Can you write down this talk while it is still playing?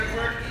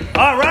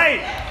All right.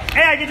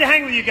 Hey, I get to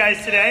hang with you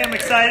guys today. I'm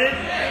excited.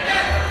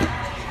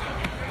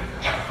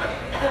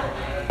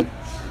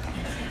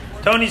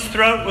 Tony's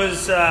throat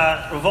was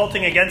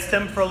revolting against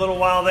him for a little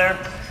while there.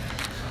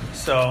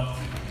 So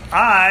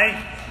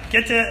I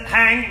get to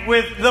hang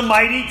with the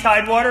mighty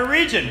Tidewater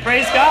region.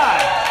 Praise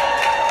God.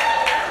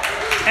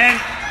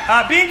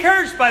 And be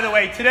encouraged, by the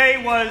way.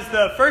 Today was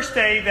the first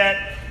day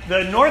that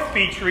the North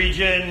Beach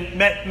region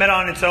met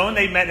on its own.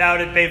 They met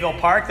out at Bayville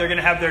Park. They're going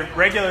to have their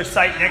regular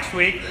site next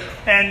week.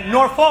 And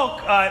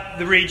Norfolk,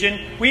 the region,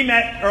 we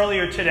met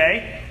earlier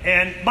today.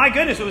 And my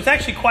goodness, it was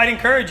actually quite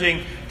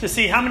encouraging to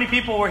see how many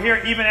people were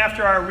here even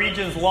after our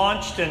regions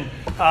launched and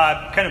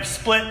kind of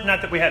split.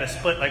 Not that we had a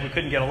split, like we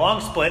couldn't get a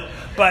long split,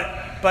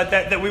 but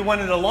that we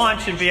wanted to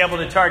launch and be able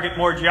to target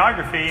more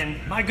geography.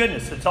 And my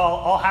goodness, it's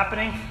all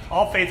happening,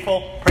 all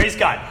faithful. Praise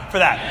God for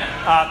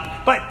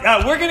that.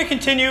 But we're going to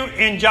continue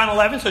in John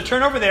 11, so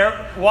turn over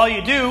there. While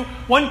you do,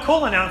 one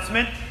cool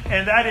announcement,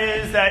 and that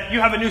is that you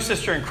have a new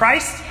sister in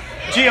Christ.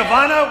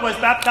 Giovanna was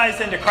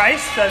baptized into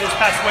Christ this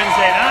past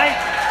Wednesday night.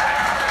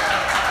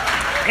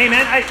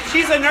 Amen.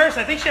 She's a nurse.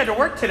 I think she had to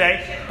work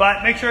today,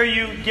 but make sure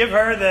you give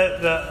her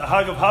the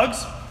hug of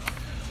hugs.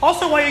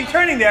 Also, while you're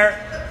turning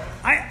there,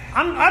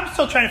 I'm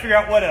still trying to figure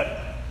out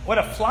what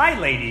a fly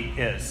lady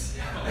is.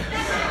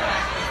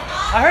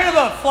 I heard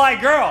about a fly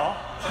girl,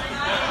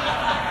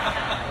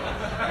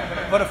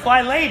 but a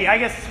fly lady. I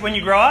guess when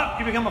you grow up,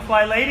 you become a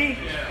fly lady.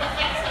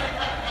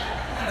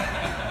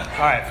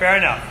 All right, fair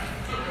enough.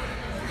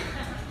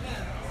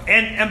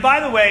 And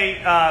by the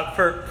way,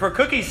 for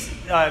Cookie's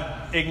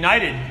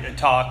Ignited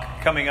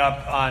talk coming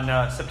up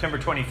on September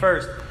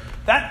 21st,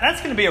 that's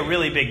going to be a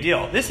really big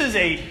deal. This is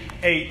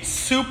a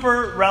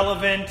super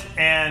relevant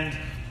and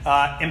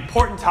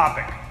important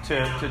topic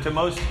to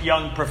most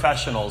young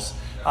professionals.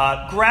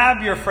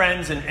 Grab your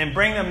friends and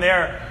bring them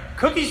there.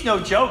 Cookie's no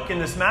joke in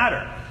this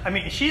matter. I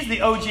mean, she's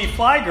the OG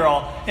fly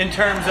girl in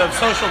terms of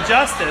social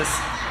justice.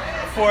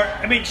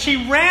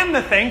 She ran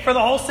the thing for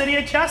the whole city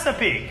of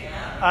Chesapeake.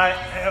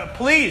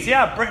 Please,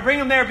 bring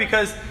them there,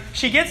 because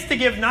she gets to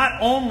give not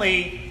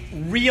only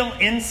real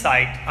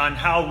insight on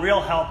how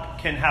real help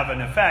can have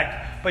an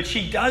effect, but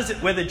she does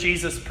it with a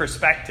Jesus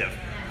perspective.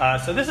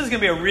 So this is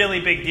going to be a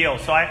really big deal.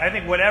 So I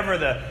think whatever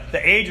the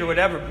age or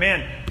whatever,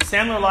 man,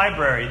 Sandler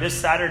Library this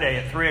Saturday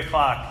at 3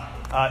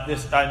 o'clock,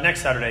 this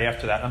next Saturday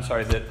after that, I'm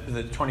sorry, the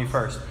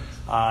 21st,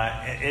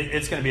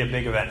 it's going to be a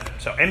big event.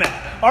 So amen.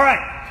 All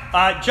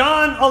right,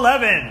 John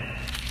 11.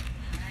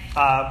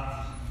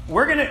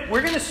 We're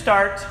gonna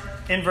start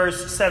in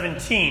verse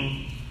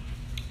 17,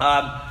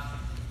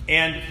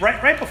 and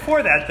right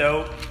before that,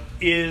 though,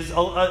 is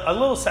a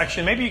little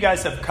section. Maybe you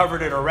guys have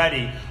covered it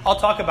already. I'll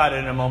talk about it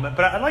in a moment,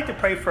 but I'd like to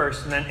pray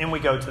first, and then in we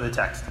go to the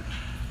text.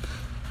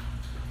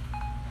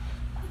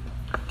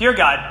 Dear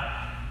God,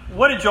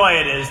 what a joy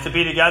it is to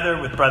be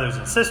together with brothers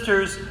and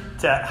sisters,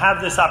 to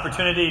have this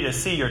opportunity to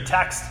see your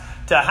text,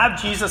 to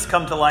have Jesus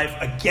come to life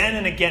again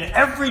and again.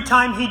 Every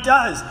time he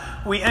does,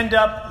 we end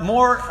up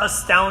more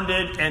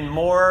astounded and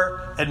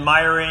more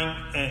admiring,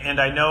 and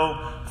I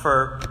know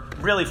for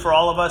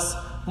all of us,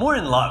 more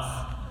in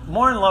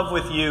love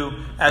with you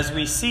as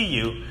we see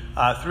you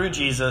through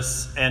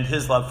Jesus and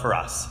his love for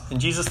us. In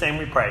Jesus' name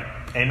we pray.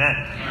 Amen.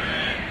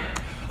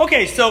 Amen.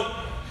 Okay, so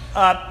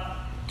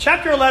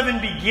chapter 11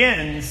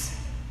 begins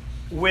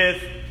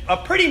with a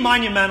pretty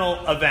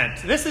monumental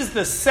event. This is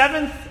the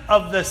seventh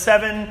of the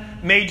 7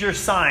 major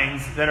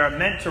signs that are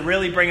meant to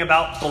really bring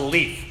about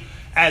belief,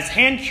 as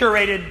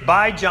hand-curated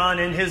by John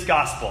in his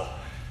gospel.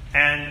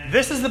 And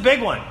this is the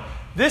big one.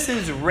 This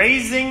is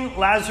raising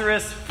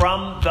Lazarus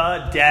from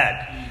the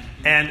dead.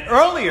 And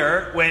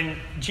earlier, when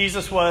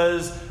Jesus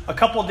was a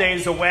couple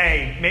days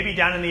away, maybe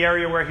down in the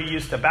area where he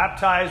used to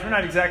baptize, we're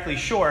not exactly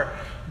sure,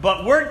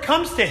 but word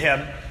comes to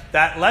him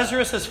that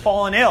Lazarus has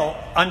fallen ill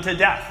unto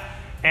death.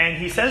 And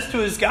he says to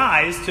his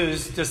guys, to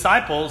his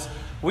disciples,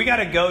 we got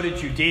to go to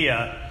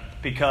Judea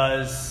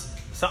because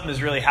something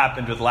has really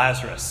happened with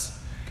Lazarus.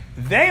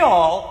 They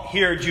all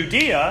hear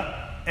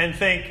Judea and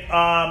think,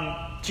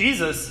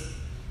 Jesus,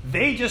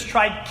 they just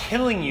tried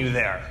killing you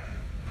there.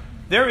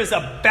 There is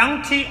a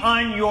bounty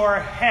on your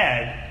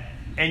head,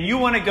 and you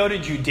want to go to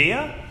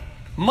Judea?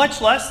 Much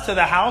less to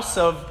the house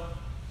of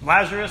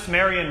Lazarus,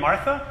 Mary, and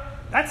Martha?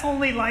 That's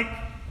only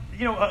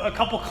a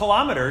couple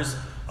kilometers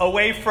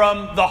away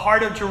from the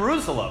heart of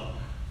Jerusalem.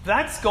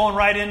 That's going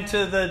right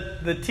into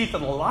the teeth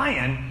of the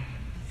lion.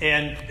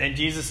 And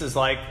Jesus is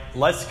like,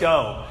 let's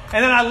go.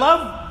 And then I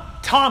love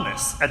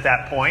Thomas at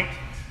that point.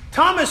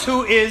 Thomas,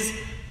 who is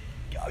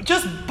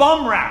just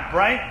bum rap,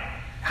 right?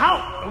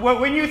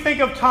 When you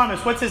think of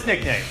Thomas, what's his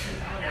nickname?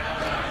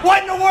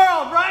 What in the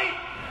world, right?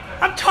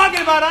 I'm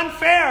talking about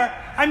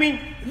unfair. I mean,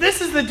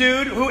 this is the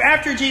dude who,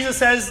 after Jesus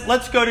says,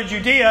 let's go to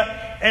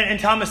Judea, and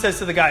Thomas says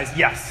to the guys,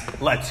 yes,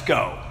 let's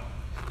go.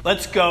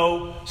 Let's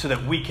go so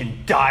that we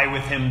can die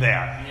with him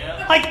there.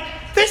 Yep.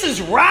 This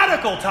is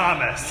radical,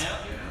 Thomas. Yep.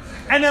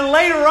 And then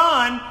later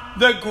on,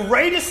 the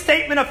greatest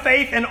statement of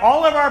faith in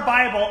all of our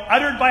Bible,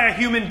 uttered by a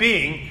human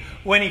being,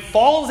 when he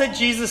falls at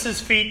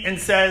Jesus' feet and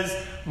says,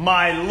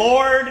 "My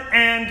Lord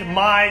and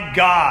my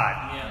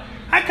God." Yeah.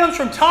 That comes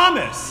from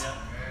Thomas. Yeah.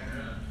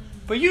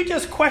 But you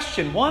just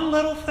question one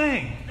little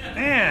thing.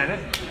 Man,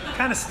 it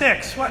kind of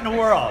sticks. What in the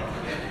world?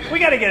 We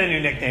got to get a new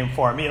nickname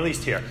for him, at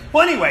least here.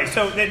 Well, anyway,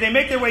 so they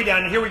make their way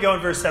down, and here we go in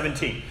verse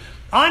 17.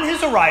 On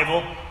his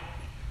arrival,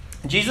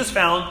 Jesus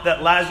found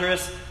that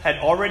Lazarus had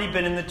already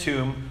been in the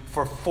tomb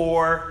for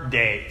 4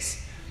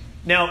 days.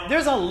 Now,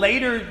 there's a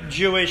later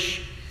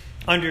Jewish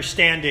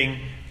understanding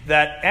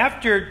that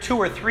after 2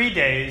 or 3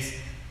 days,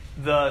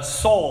 the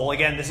soul,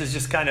 again, this is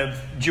just kind of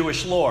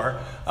Jewish lore,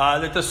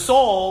 that the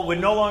soul would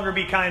no longer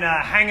be kind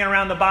of hanging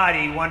around the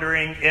body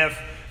wondering if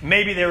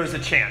maybe there was a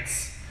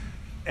chance.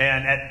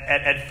 And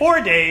at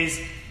 4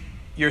 days,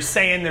 you're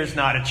saying there's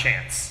not a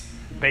chance,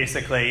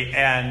 basically.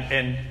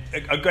 And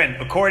again,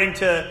 according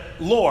to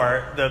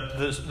lore,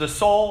 the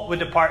soul would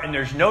depart and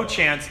there's no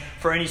chance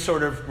for any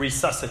sort of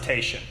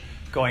resuscitation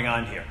going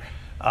on here.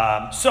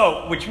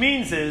 So, which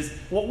means is,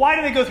 well, why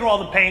do they go through all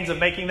the pains of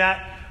making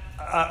that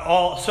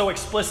all so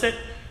explicit?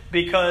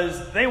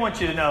 Because they want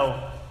you to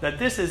know that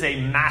this is a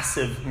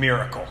massive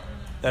miracle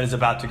that is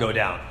about to go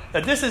down.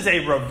 That this is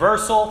a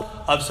reversal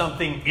of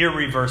something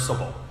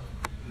irreversible.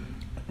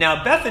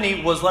 Now,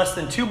 Bethany was less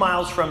than 2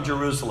 miles from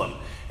Jerusalem,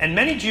 and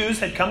many Jews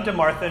had come to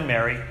Martha and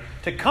Mary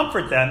to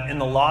comfort them in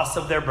the loss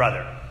of their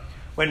brother.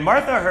 When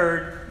Martha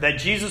heard that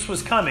Jesus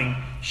was coming,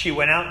 she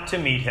went out to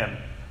meet him,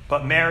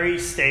 but Mary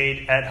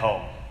stayed at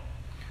home.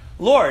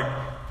 "Lord,"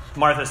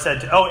 Martha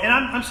said to... Oh, and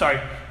I'm sorry.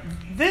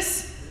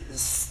 This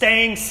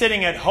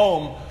sitting at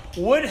home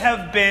would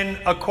have been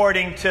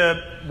according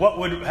to what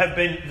would have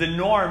been the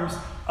norms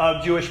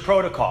of Jewish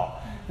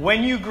protocol.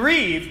 When you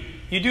grieve,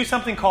 you do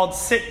something called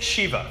sit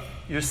shiva.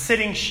 You're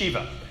sitting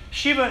shiva.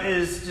 Shiva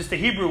is just a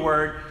Hebrew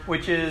word,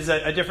 which is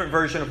a different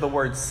version of the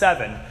word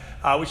 7,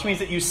 which means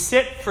that you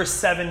sit for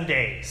 7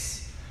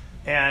 days.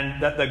 And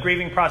the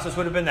grieving process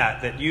would have been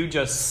that you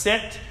just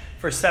sit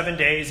for 7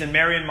 days, and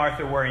Mary and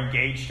Martha were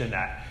engaged in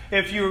that.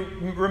 If you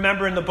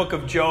remember in the book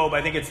of Job,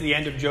 I think it's the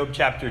end of Job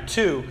chapter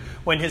 2,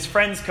 when his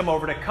friends come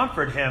over to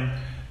comfort him,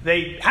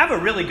 they have a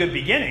really good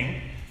beginning,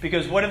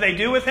 because what do they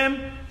do with him?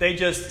 They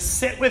just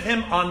sit with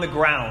him on the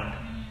ground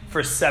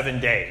for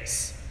 7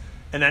 days.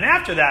 And then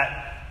after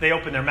that, they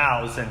open their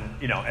mouths and,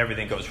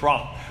 everything goes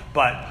wrong.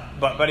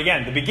 But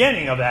again, the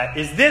beginning of that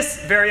is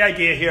this very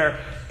idea here.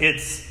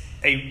 It's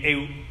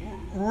a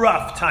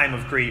rough time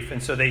of grief,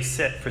 and so they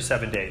sit for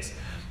 7 days.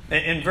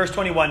 In verse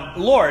 21,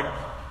 "Lord,"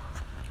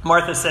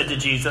 Martha said to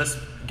Jesus,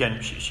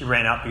 again, she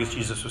ran out because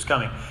Jesus was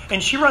coming,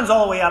 and she runs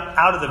all the way up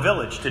out of the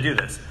village to do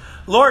this.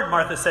 "Lord,"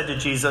 Martha said to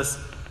Jesus,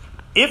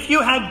 "if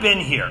you had been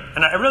here,"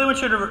 and I really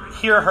want you to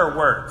hear her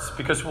words,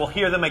 because we'll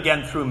hear them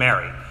again through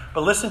Mary,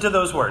 but listen to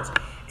those words.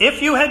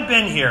 "If you had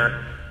been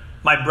here,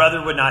 my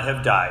brother would not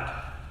have died.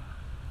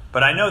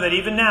 But I know that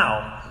even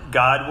now,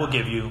 God will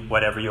give you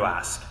whatever you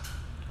ask."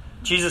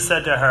 Jesus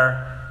said to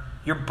her,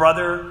 "Your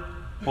brother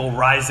will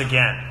rise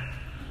again."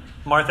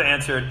 Martha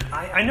answered,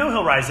 I know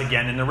he'll rise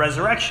again in the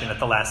resurrection at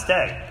the last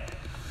day."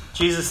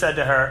 Jesus said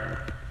to her,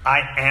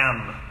 "I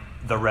am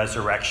the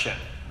resurrection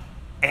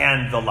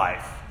and the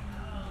life.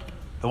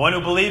 The one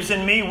who believes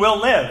in me will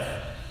live,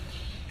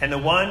 and the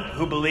one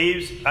who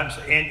believes,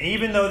 and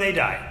even though they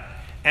die,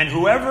 and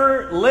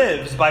whoever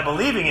lives by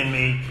believing in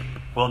me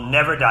will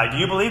never die." Do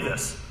you believe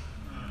this?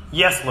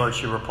 "Yes, Lord,"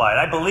 she replied.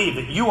 "I believe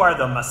that you are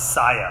the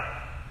Messiah,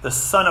 the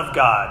Son of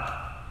God,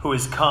 who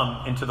has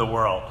come into the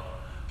world."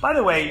 By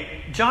the way,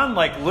 John,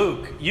 like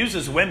Luke,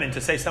 uses women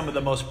to say some of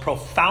the most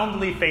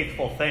profoundly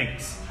faithful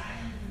things.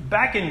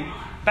 Back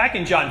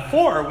in John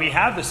 4, we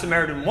have the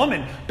Samaritan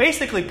woman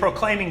basically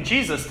proclaiming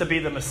Jesus to be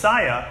the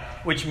Messiah,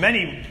 which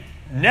many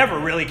never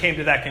really came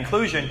to that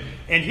conclusion.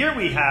 And here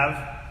we have,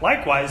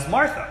 likewise,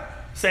 Martha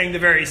saying the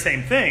very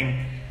same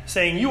thing,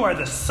 saying, "You are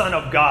the Son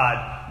of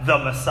God, the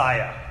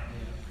Messiah."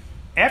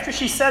 After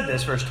she said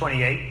this, verse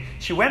 28,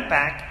 she went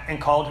back and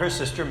called her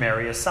sister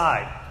Mary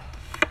aside.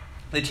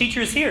 "The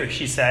teacher is here,"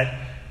 she said,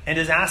 "and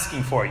is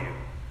asking for you."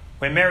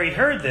 When Mary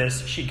heard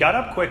this, she got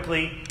up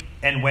quickly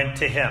and went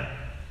to him.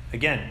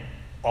 Again,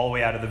 all the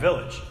way out of the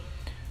village.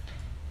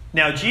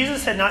 Now,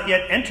 Jesus had not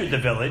yet entered the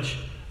village,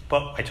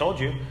 but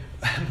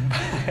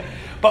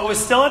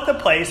was still at the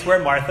place where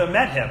Martha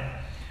met him.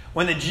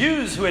 When the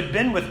Jews who had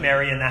been with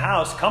Mary in the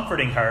house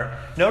comforting her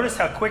noticed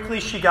how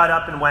quickly she got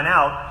up and went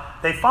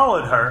out, they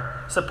followed her,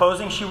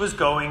 supposing she was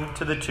going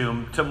to the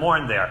tomb to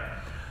mourn there.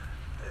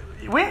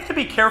 We have to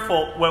be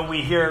careful when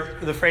we hear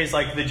the phrase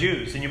like the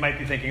Jews. And you might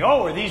be thinking,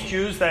 are these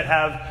Jews that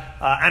have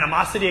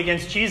animosity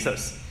against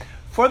Jesus?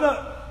 For the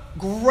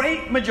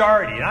great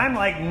majority, and I'm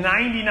like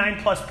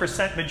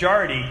 99+%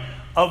 majority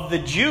of the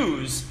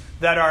Jews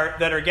that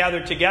are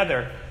gathered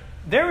together,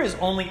 there is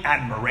only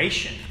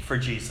admiration for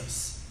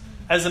Jesus.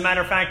 As a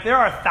matter of fact, there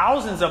are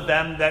thousands of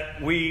them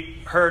that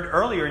we heard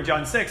earlier in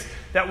John 6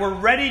 that were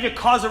ready to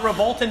cause a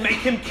revolt and make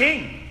him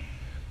king.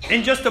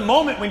 In just a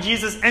moment, when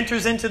Jesus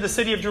enters into the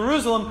city of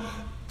Jerusalem,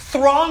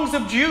 throngs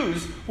of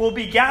Jews will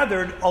be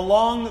gathered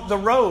along the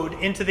road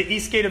into the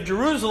east gate of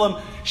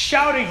Jerusalem,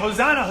 shouting,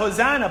 Hosanna,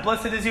 Hosanna,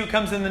 blessed is he who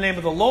comes in the name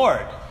of the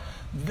Lord.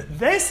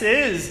 This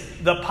is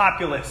the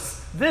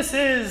populace. This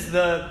is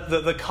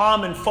the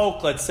common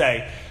folk, let's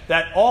say,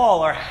 that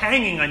all are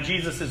hanging on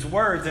Jesus'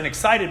 words and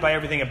excited by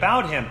everything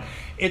about him.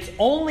 It's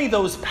only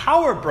those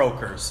power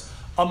brokers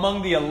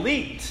among the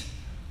elite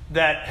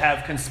that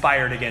have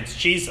conspired against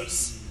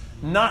Jesus,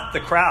 not the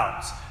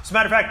crowds. As a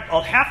matter of fact,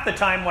 half the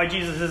time why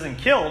Jesus isn't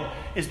killed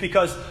is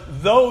because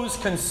those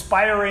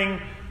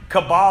conspiring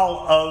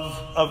cabal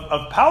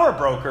of power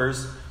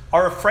brokers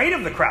are afraid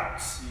of the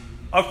crowds,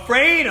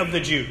 afraid of the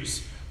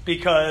Jews,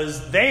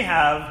 because they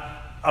have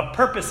a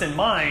purpose in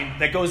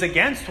mind that goes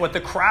against what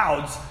the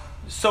crowds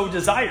so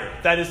desire.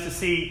 That is to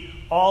see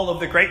all of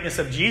the greatness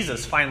of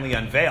Jesus finally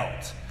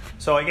unveiled.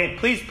 So again,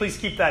 please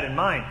keep that in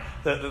mind.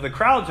 The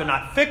crowds are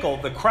not fickle.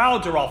 The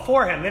crowds are all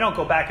for him. They don't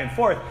go back and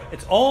forth.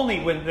 It's only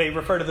when they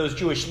refer to those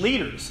Jewish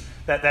leaders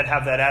that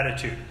have that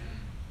attitude.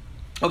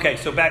 Okay,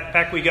 so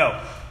back we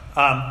go.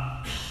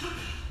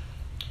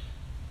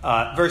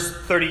 Verse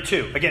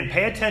 32. Again,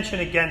 pay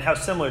attention again how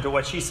similar to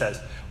what she says.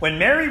 When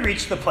Mary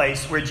reached the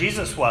place where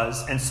Jesus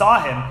was and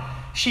saw him,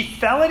 she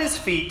fell at his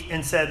feet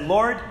and said,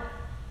 Lord,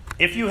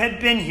 if you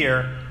had been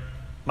here,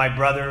 my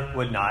brother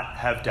would not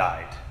have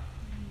died.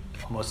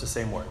 Almost the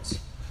same words.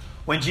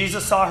 When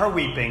Jesus saw her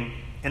weeping,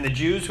 and the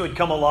Jews who had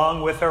come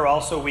along with her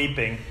also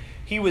weeping,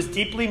 he was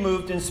deeply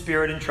moved in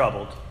spirit and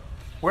troubled.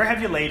 Where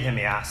have you laid him?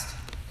 He asked.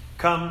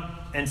 Come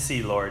and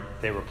see, Lord,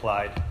 they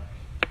replied.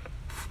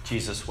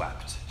 Jesus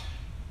wept.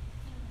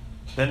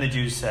 Then the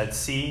Jews said,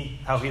 see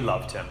how he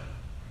loved him.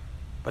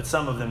 But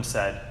some of them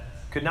said,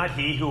 could not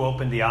he who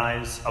opened the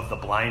eyes of the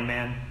blind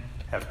man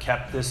have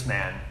kept this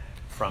man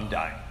from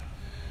dying?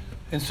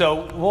 And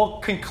so we'll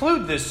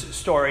conclude this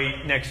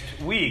story next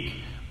week.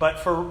 But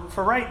for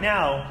right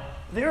now,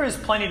 there is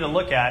plenty to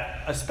look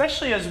at,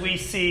 especially as we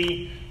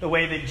see the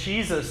way that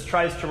Jesus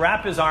tries to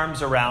wrap his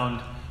arms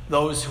around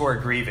those who are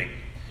grieving.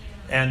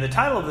 And the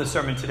title of the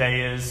sermon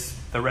today is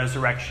The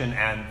Resurrection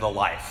and the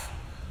Life.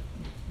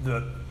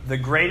 The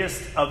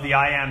greatest of the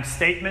I am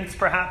statements,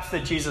 perhaps,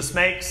 that Jesus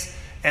makes,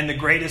 and the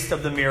greatest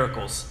of the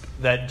miracles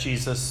that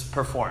Jesus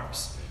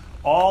performs.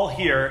 All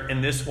here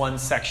in this one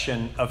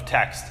section of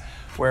text,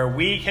 where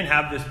we can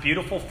have this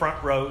beautiful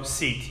front row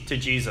seat to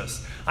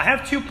Jesus. I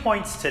have 2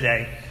 points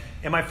today,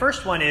 and my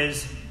first one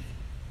is,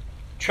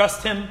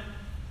 trust him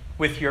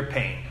with your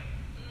pain.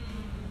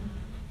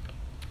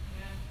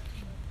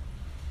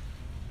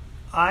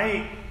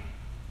 I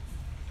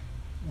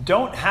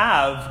don't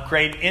have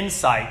great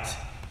insight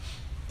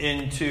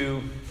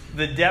into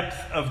the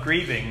depth of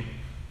grieving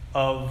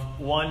of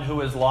one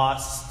who has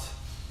lost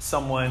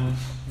someone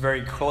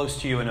very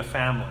close to you in a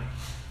family.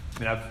 I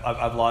mean,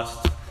 I've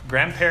lost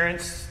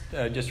grandparents,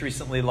 just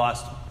recently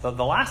lost the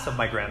last of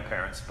my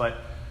grandparents, but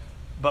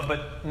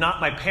not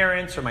my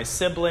parents or my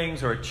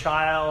siblings or a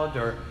child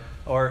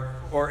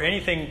or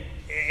anything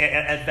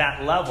at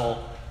that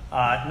level,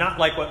 not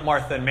like what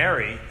Martha and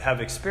Mary have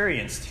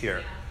experienced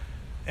here.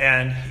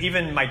 And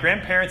even my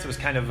grandparents, it was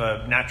kind of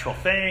a natural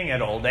thing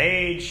at old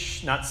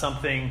age, not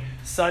something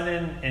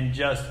sudden and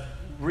just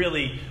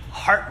really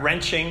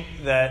heart-wrenching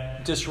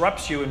that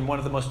disrupts you in one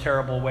of the most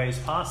terrible ways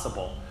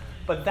possible.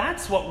 But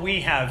that's what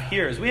we have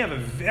here, is we have a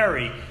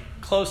very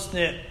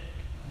close-knit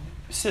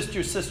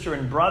sister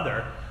and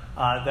brother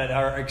that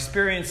are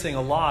experiencing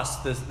a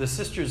loss. The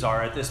sisters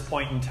are at this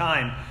point in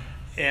time,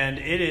 and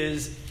it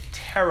is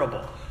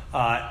terrible.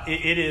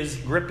 It is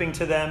gripping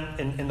to them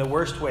in the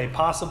worst way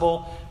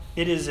possible.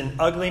 It is an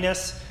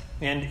ugliness,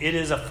 and it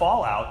is a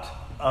fallout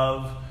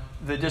of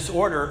the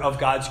disorder of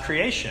God's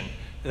creation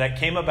that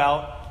came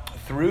about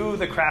through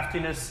the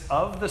craftiness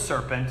of the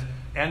serpent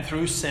and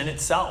through sin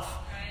itself.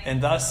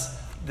 And thus,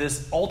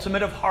 this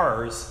ultimate of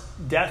horrors,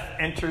 death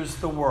enters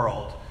the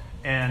world.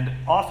 And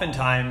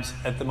oftentimes,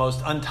 at the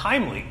most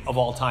untimely of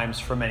all times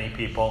for many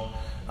people.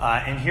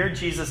 And here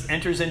Jesus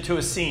enters into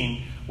a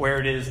scene where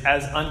it is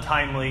as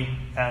untimely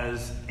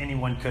as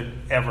anyone could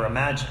ever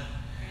imagine.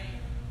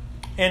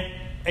 And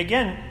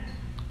again,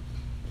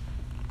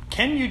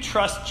 can you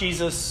trust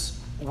Jesus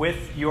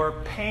with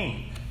your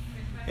pain?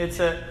 It's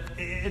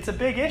a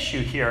big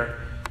issue here,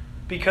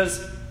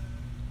 because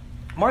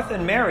Martha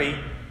and Mary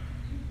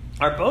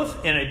are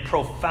both in a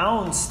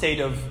profound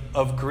state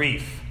of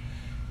grief.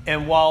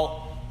 And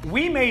while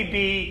we may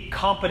be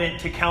competent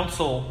to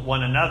counsel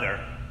one another,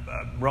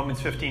 Romans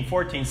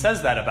 15:14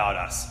 says that about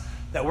us,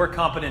 that we're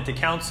competent to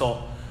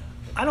counsel,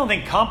 I don't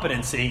think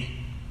competency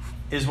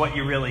is what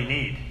you really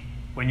need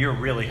when you're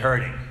really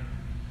hurting.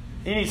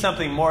 You need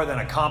something more than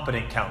a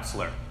competent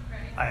counselor.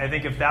 I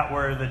think if that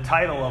were the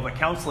title of a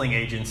counseling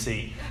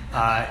agency,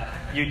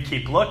 you'd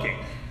keep looking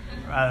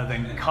rather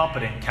than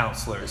competent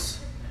counselors.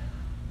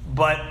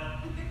 But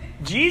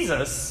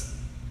Jesus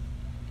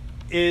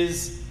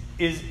is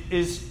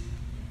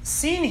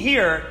seen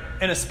here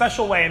in a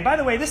special way. And by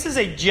the way, this is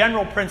a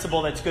general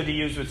principle that's good to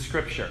use with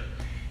Scripture.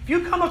 If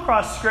you come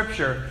across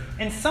Scripture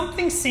and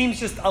something seems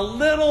just a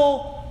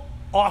little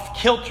off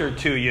kilter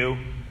to you,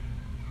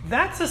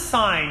 that's a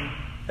sign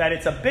that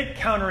it's a bit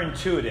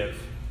counterintuitive.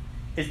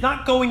 It's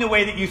not going the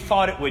way that you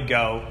thought it would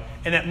go,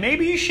 and that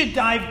maybe you should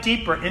dive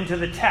deeper into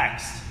the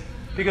text,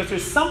 because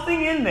there's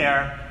something in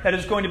there that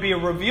is going to be a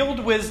revealed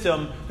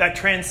wisdom that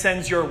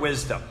transcends your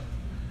wisdom.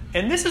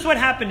 And this is what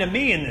happened to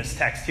me in this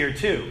text here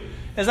too,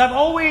 as I've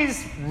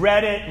always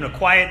read it in a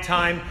quiet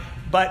time,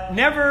 but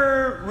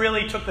never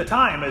really took the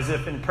time, as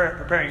if in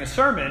preparing a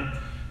sermon,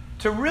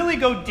 to really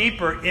go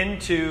deeper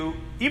into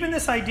even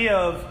this idea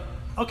of,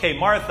 okay,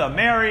 Martha,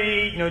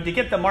 Mary, to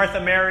get the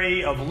Martha,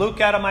 Mary of Luke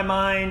out of my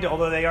mind,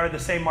 although they are the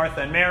same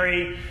Martha and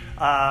Mary,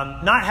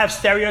 not have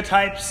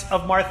stereotypes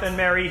of Martha and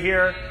Mary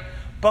here,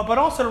 but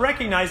also to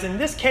recognize in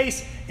this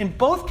case, in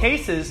both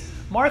cases,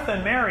 Martha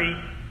and Mary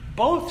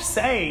both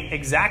say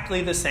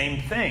exactly the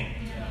same thing.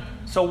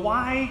 So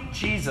why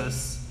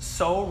Jesus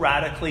so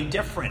radically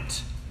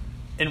different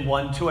in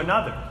one to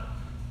another?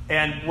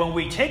 And when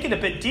we take it a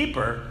bit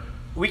deeper,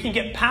 we can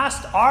get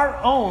past our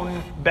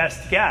own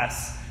best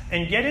guess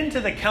and get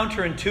into the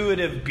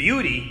counterintuitive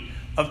beauty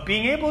of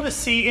being able to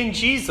see in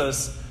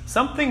Jesus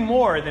something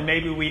more than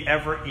maybe we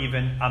ever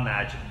even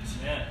imagined.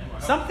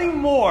 Something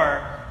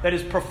more that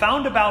is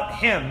profound about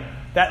him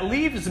that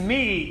leaves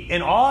me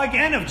in awe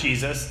again of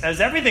Jesus,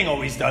 as everything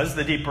always does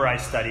the deeper I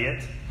study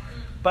it.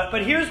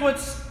 But here's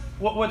what's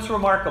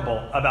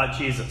remarkable about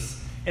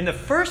Jesus. In the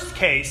first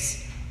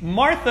case,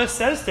 Martha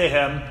says to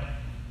him,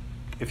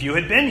 if you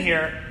had been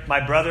here, my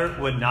brother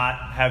would not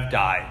have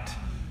died.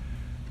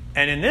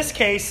 And in this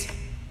case,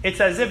 it's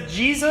as if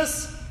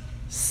Jesus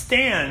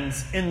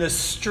stands in the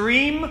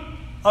stream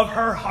of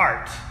her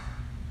heart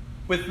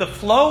with the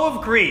flow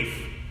of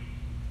grief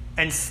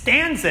and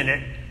stands in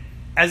it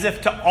as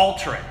if to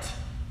alter it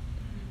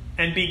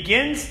and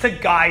begins to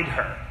guide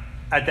her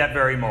at that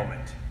very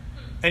moment.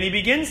 And he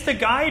begins to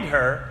guide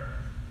her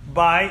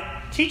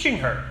by teaching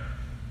her,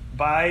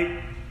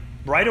 by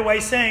right away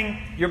saying,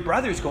 your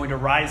brother's going to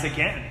rise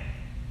again.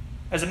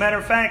 As a matter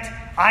of fact,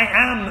 I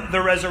am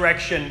the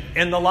resurrection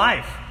and the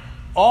life.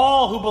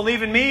 All who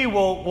believe in me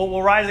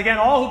will rise again.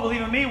 All who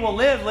believe in me will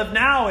live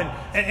now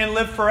and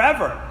live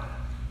forever.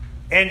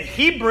 And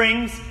he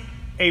brings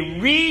a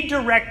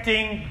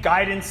redirecting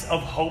guidance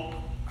of hope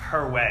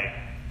her way.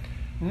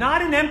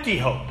 Not an empty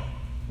hope.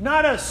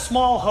 Not a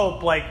small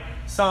hope like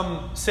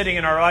some sitting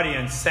in our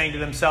audience saying to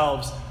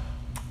themselves,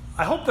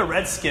 I hope the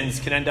Redskins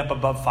can end up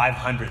above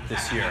 500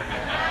 this year.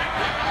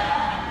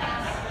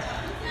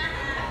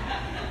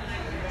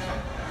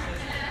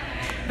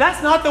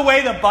 That's not the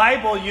way the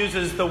Bible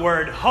uses the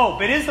word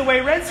hope. It is the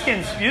way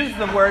Redskins use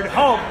the word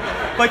hope.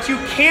 But you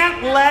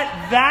can't let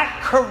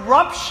that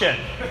corruption,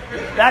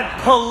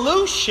 that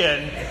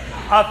pollution,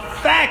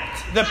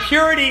 affect the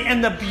purity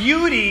and the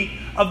beauty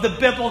of the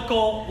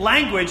biblical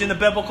language and the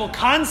biblical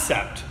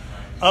concept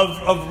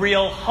of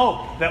real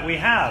hope that we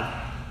have.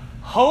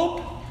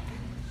 Hope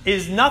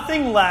is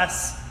nothing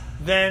less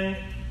than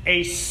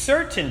a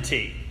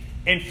certainty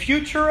in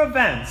future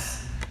events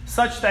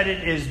such that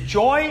it is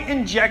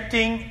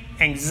joy-injecting,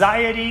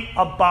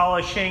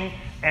 anxiety-abolishing,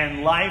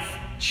 and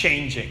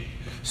life-changing.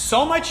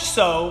 So much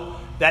so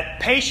that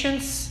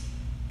patience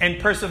and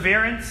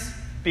perseverance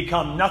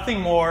become nothing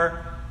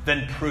more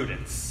than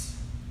prudence.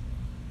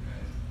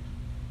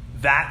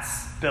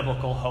 That's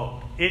biblical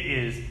hope. It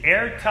is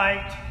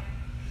airtight,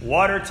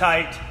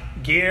 watertight,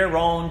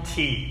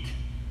 guaranteed.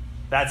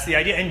 That's the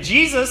idea. And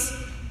Jesus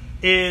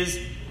is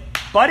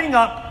butting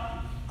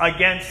up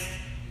against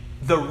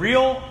the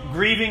real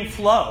grieving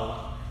flow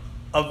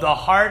of the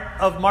heart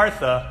of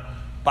Martha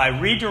by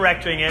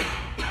redirecting it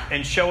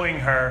and showing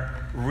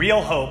her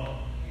real hope.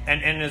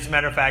 And as a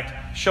matter of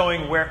fact,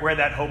 showing where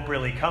that hope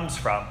really comes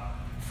from.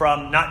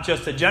 From not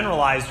just a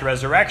generalized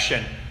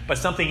resurrection, but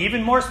something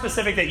even more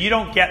specific that you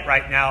don't get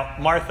right now,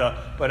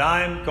 Martha, but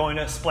I'm going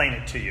to explain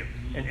it to you.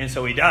 And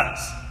so he does.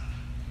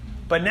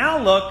 But now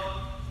look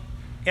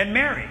at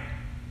Mary.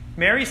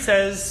 Mary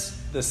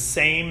says the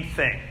same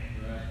thing.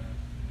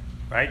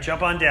 Right?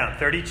 Jump on down.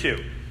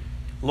 32.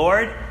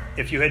 Lord,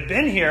 if you had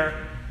been here,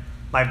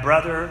 my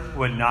brother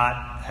would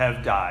not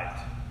have died.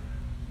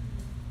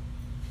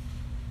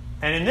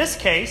 And in this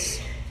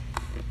case,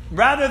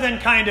 rather than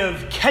kind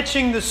of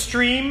catching the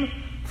stream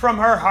from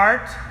her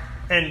heart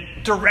and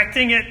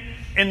directing it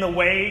in the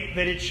way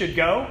that it should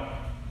go,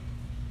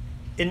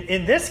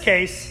 in this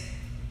case,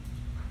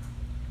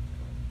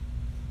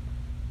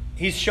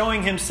 he's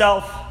showing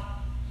himself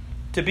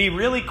to be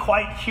really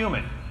quite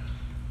human.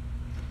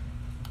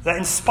 That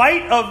in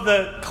spite of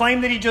the claim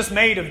that he just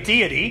made of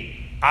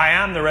deity, I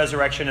am the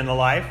resurrection and the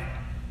life,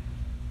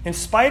 in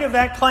spite of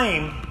that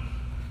claim,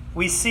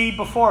 we see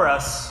before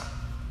us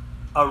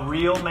a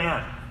real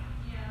man.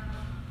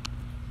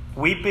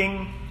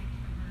 Weeping,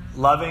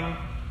 loving,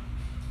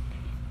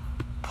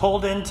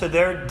 pulled into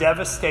their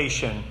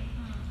devastation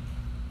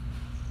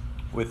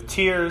with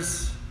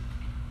tears,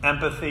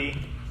 empathy,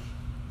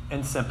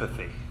 and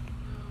sympathy.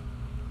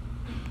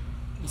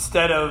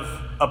 Instead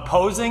of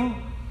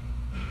opposing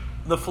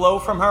the flow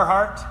from her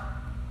heart,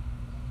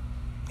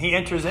 he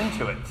enters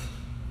into it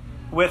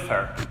with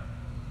her.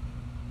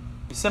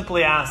 He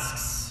simply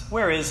asks,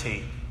 where is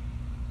he?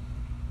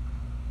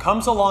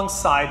 comes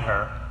alongside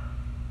her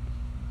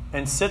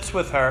and sits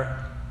with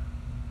her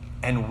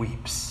and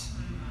weeps.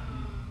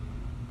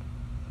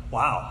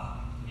 Wow.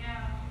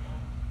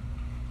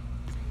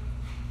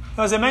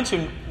 Now, as I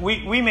mentioned,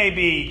 we may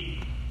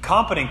be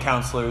competent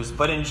counselors,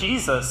 but in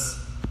Jesus,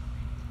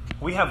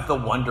 we have the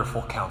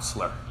wonderful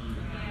counselor.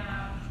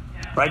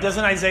 Right?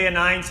 Doesn't Isaiah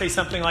 9 say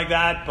something like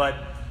that?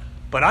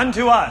 But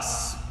unto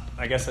us,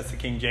 I guess that's the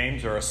King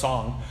James or a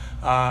song,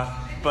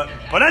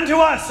 but unto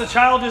us a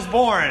child is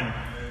born,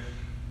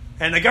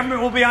 and the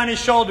government will be on his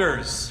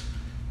shoulders,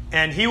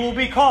 and he will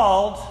be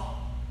called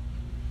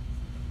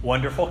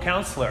Wonderful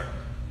Counselor,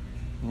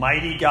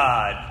 Mighty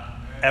God,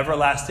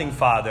 Everlasting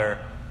Father,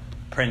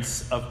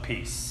 Prince of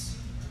Peace.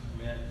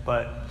 Amen.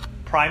 But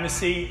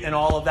primacy in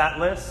all of that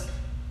list,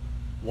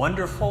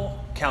 Wonderful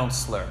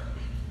Counselor.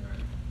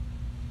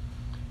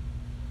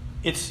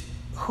 It's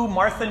who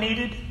Martha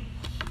needed,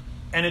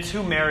 and it's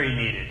who Mary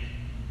needed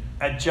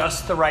at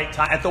just the right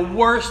time, at the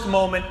worst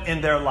moment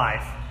in their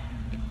life.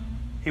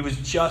 He was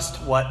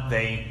just what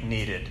they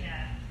needed.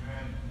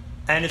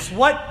 And it's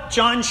what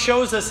John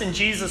shows us in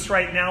Jesus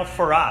right now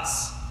for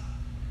us.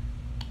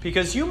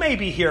 Because you may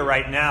be here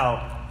right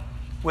now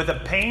with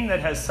a pain that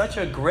has such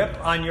a grip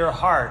on your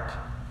heart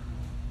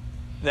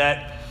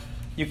that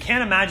you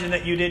can't imagine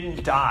that you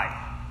didn't die,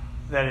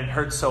 that it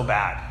hurts so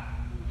bad.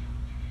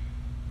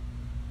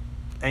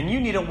 And you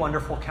need a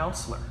wonderful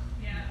counselor.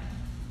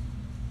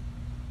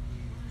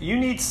 You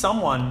need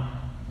someone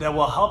that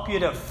will help you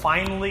to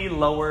finally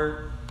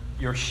lower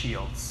your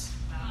shields.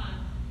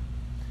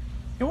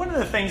 And one of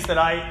the things that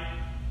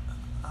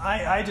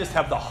I just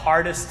have the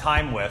hardest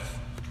time with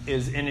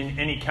is in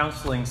any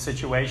counseling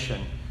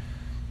situation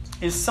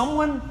is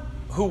someone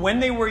who, when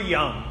they were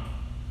young,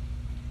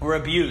 were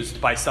abused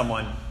by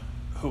someone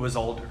who was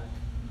older.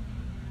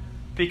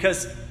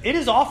 Because it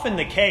is often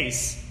the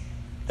case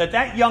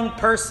that young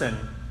person,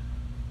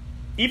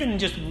 even in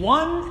just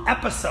one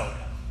episode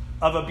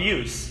of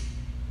abuse,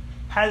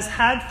 has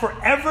had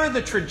forever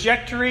the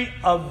trajectory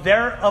of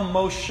their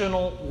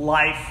emotional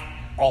life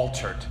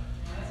altered.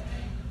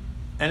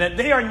 And that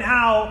they are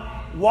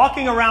now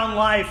walking around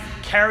life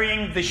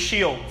carrying the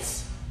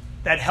shields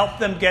that help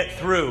them get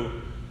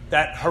through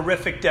that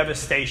horrific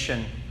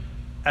devastation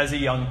as a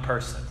young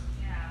person.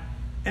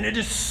 And it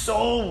is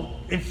so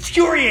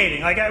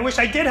infuriating. Like, I wish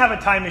I did have a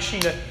time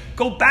machine to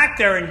go back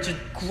there and just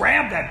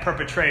grab that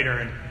perpetrator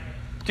and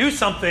do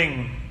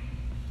something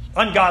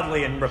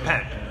ungodly and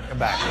repent and come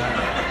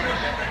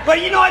back.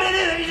 But you know what it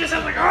is? You just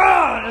have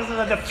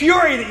like, the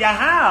fury that you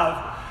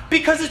have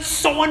because it's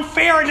so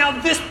unfair. Now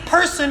this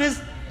person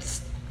is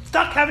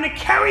stuck having to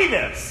carry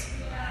this.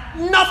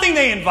 Nothing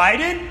they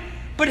invited,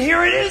 but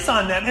here it is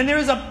on them. And there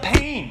is a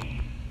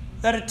pain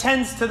that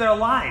attends to their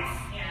life.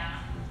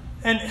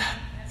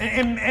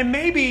 And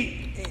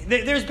maybe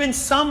there's been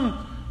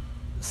some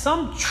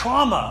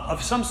trauma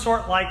of some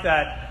sort like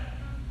that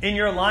in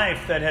your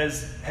life that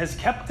has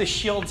kept the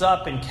shields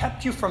up and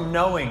kept you from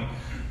knowing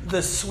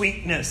the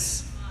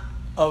sweetness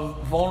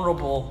of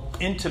vulnerable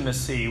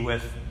intimacy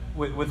with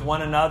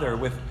one another,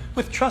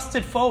 with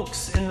trusted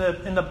folks in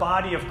the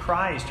body of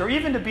Christ, or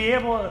even to be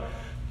able to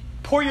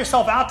pour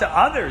yourself out to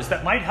others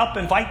that might help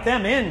invite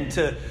them in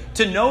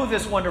to know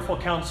this wonderful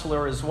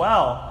counselor as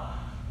well,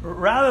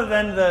 rather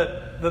than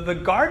the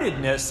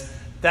guardedness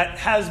that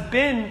has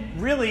been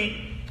really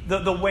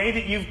the way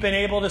that you've been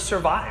able to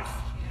survive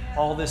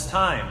all this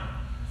time.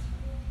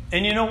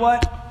 And you know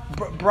what?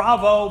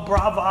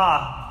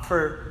 Brava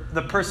for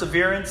the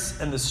perseverance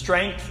and the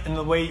strength and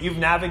the way you've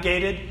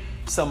navigated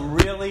some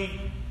really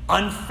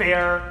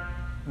unfair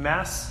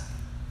mess.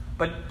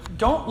 But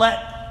don't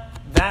let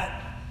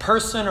that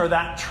person or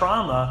that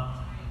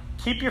trauma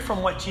keep you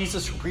from what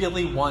Jesus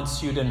really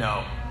wants you to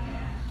know.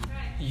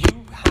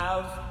 You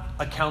have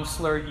a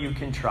counselor you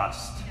can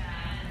trust.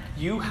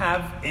 You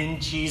have in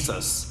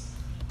Jesus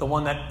the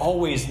one that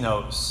always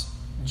knows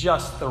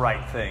just the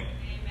right thing.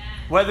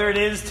 Whether it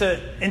is to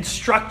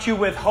instruct you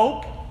with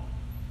hope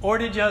or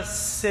to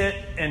just sit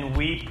and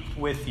weep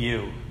with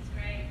you.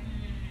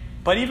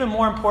 But even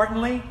more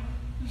importantly,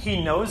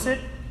 he knows it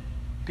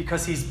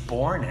because he's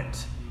borne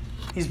it.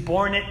 He's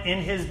borne it in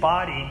his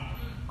body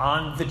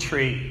on the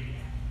tree.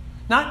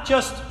 Not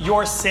just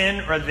your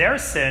sin or their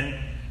sin.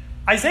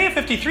 Isaiah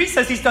 53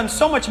 says he's done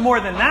so much more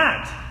than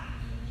that.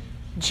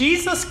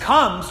 Jesus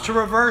comes to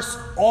reverse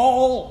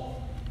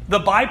all the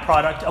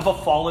byproduct of a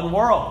fallen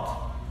world.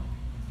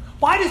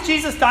 Why does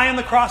Jesus die on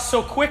the cross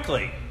so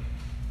quickly?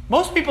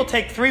 Most people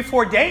take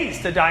 3-4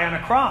 days to die on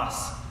a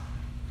cross.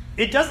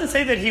 It doesn't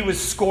say that he was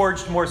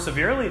scourged more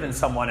severely than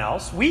someone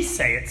else. We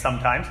say it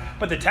sometimes,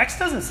 but the text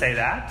doesn't say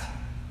that.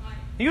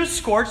 He was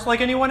scourged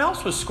like anyone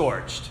else was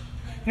scourged.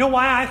 You know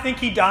why I think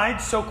he died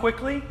so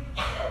quickly?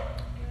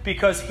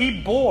 Because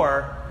he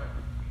bore,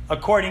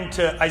 according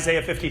to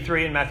Isaiah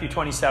 53 and Matthew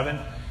 27,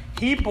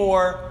 he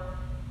bore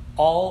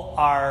all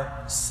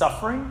our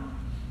suffering,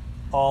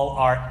 all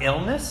our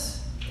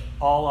illness,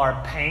 all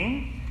our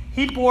pain.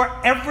 He bore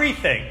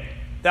everything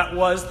that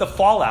was the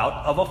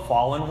fallout of a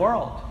fallen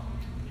world.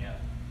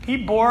 He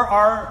bore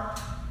our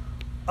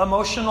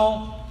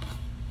emotional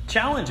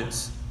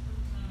challenges,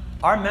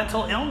 our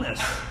mental illness.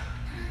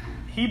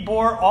 He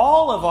bore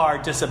all of our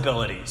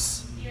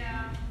disabilities.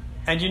 Yeah.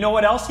 And you know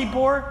what else he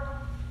bore?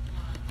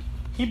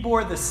 He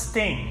bore the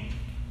sting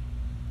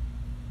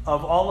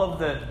of all of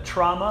the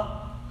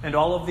trauma and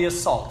all of the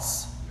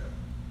assaults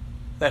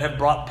that have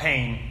brought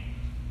pain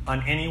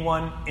on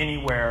anyone,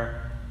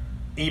 anywhere,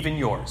 even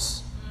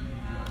yours.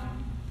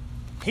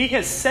 He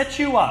has set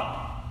you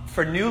up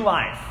for new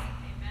life,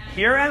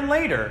 here and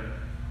later,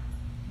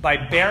 by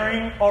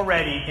bearing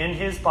already in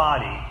his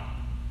body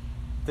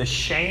the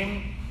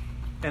shame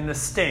and the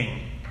sting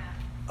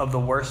of the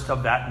worst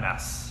of that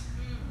mess.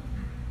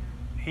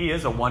 He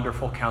is a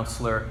wonderful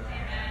counselor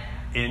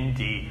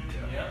indeed.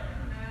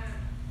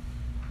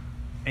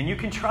 And you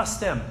can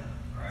trust him.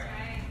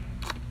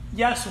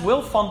 Yes,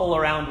 we'll fumble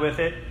around with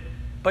it,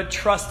 but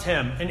trust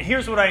him. And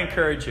here's what I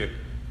encourage you.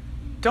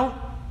 Don't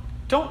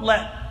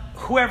let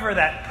whoever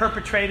that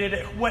perpetrated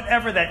it,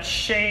 whatever that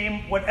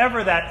shame,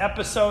 whatever that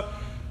episode,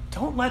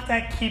 don't let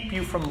that keep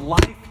you from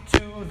life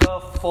to the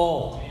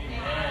full.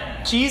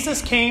 Amen.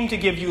 Jesus came to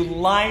give you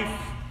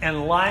life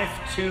and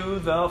life to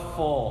the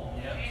full.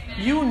 Yep.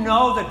 You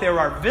know that there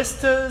are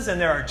vistas and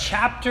there are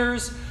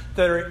chapters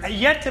that are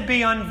yet to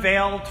be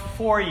unveiled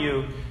for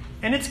you,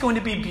 and it's going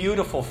to be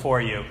beautiful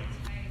for you.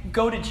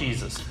 Go to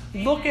Jesus.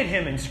 Look at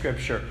him in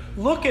Scripture.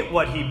 Look at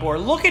what he bore.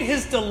 Look at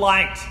his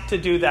delight to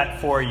do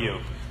that for you.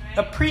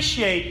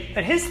 Appreciate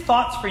that his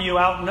thoughts for you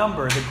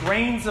outnumber the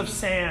grains of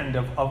sand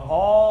of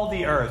all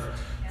the earth.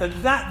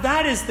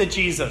 That is the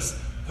Jesus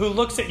who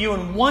looks at you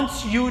and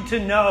wants you to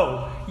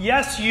know,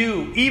 yes,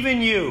 you,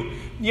 even you,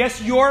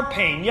 yes, your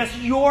pain, yes,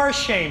 your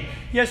shame,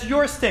 yes,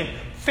 your sting,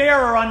 fair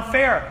or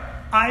unfair.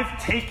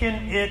 I've taken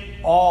it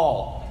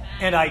all,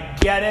 and I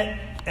get it,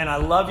 and I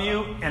love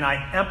you, and I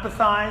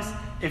empathize.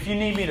 If you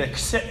need me to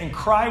sit and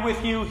cry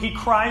with you, he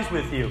cries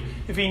with you.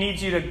 If you need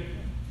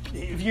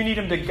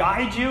him to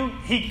guide you,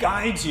 he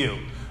guides you.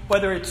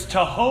 Whether it's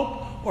to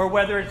hope or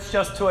whether it's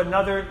just to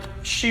another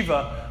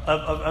Shiva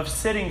of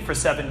sitting for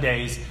 7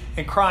 days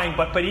and crying.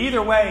 But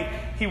either way,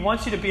 he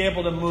wants you to be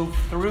able to move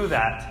through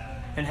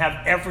that and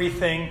have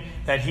everything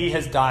that he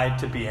has died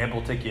to be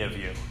able to give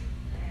you.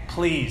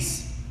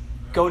 Please,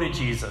 go to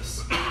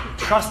Jesus.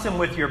 Trust him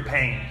with your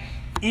pain.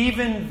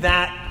 Even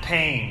that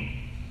pain,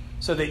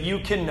 so that you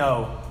can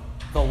know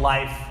the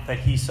life that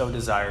he so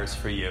desires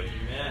for you.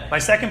 Amen. My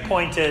second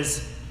point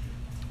is,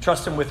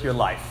 trust him with your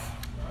life.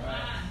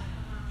 Right.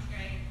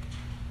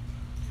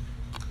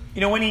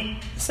 You know, when he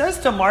says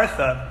to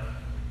Martha,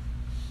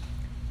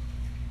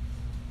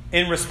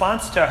 in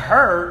response to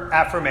her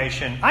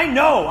affirmation, I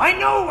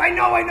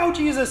know,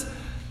 Jesus.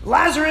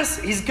 Lazarus,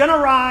 he's going to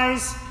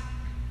rise,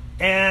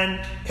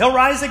 and he'll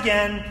rise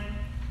again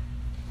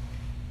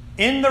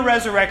in the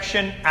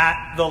resurrection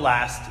at the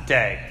last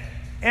day.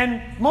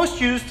 And most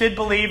Jews did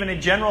believe in a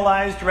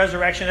generalized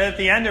resurrection, that at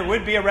the end there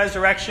would be a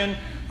resurrection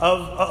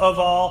of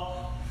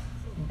all.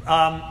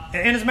 And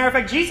as a matter of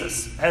fact,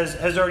 Jesus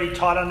has already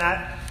taught on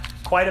that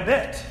quite a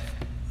bit.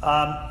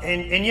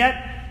 And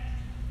yet,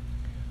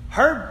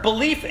 her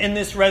belief in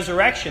this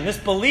resurrection, this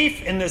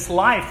belief in this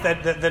life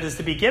that is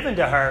to be given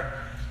to her,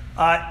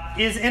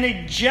 is in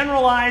a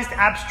generalized,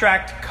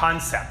 abstract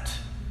concept.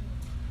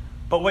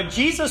 But what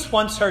Jesus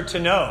wants her to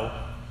know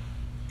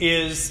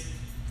is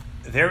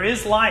there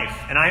is life,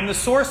 and I am the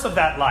source of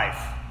that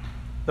life.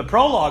 The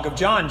prologue of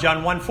John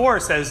 1:4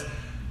 says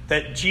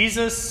that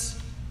Jesus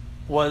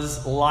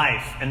was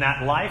life, and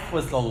that life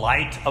was the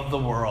light of the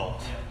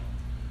world.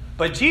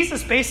 But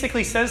Jesus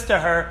basically says to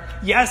her,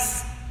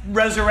 yes,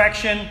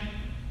 resurrection,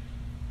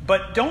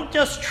 but don't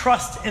just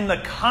trust in the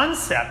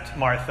concept,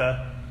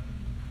 Martha.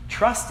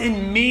 Trust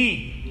in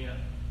me. Yeah.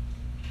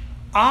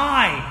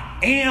 I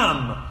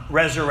am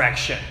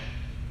resurrection,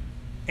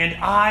 and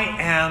I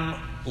am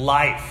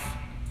life.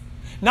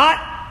 Not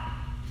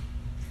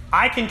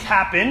I can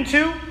tap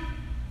into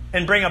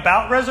and bring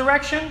about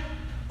resurrection,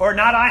 or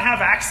not I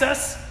have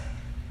access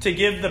to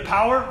give the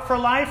power for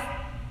life.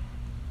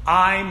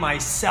 I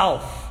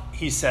myself,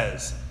 he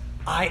says,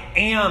 I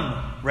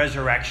am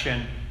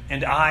resurrection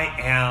and I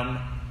am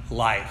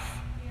life.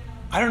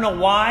 I don't know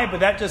why, but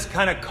that just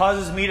kind of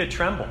causes me to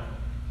tremble.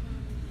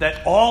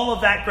 That all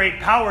of that great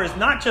power is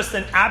not just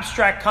an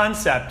abstract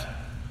concept,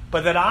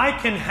 but that I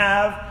can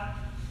have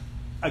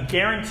a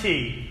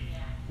guarantee,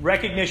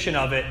 recognition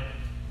of it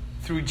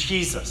through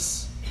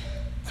Jesus,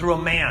 through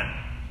a man,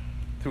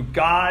 through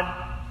God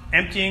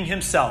emptying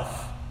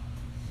himself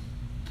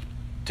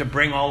to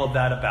bring all of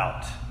that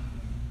about,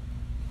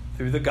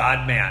 through the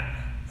God-man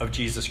of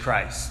Jesus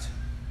Christ.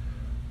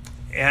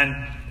 And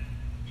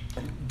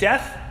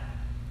death's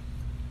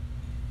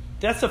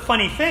a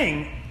funny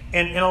thing,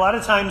 and a lot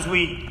of times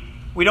we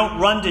don't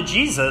run to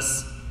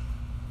Jesus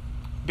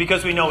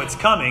because we know it's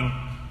coming,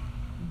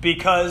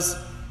 because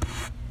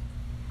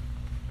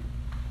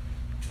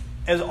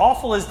as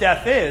awful as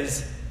death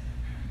is,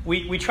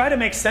 we try to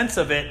make sense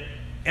of it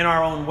in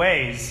our own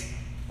ways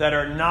that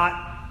are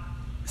not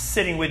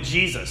sitting with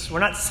Jesus. We're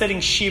not sitting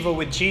Shiva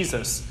with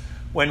Jesus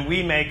when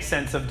we make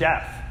sense of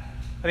death.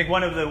 I think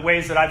one of the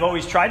ways that I've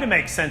always tried to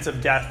make sense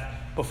of death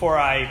before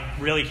I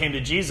really came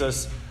to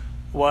Jesus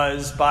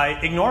was by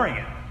ignoring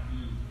it.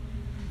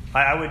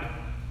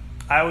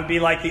 I would be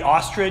like the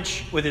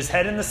ostrich with his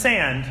head in the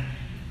sand,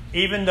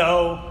 even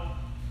though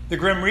the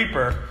Grim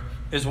Reaper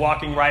is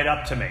walking right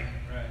up to me.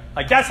 Right.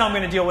 Like, that's how I'm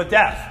going to deal with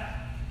death.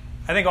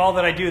 I think all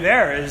that I do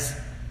there is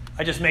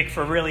I just make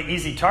for a really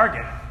easy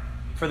target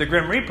for the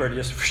Grim Reaper to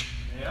just,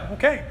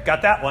 okay,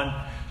 got that one.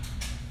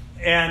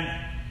 And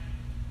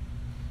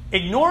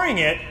ignoring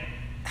it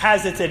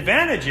has its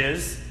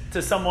advantages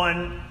to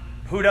someone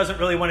who doesn't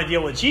really want to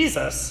deal with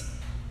Jesus,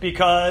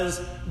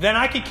 because then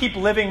I could keep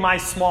living my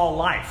small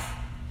life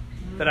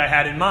that I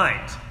had in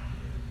mind.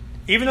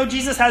 Even though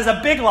Jesus has a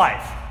big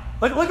life.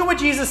 Look at what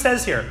Jesus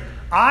says here.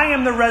 I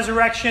am the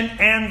resurrection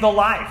and the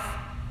life.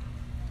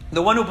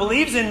 The one who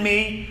believes in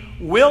me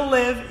will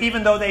live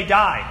even though they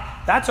die.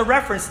 That's a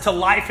reference to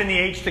life in the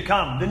age to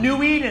come. The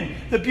new Eden,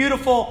 the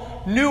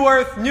beautiful new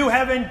earth, new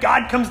heaven.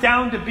 God comes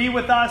down to be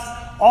with us.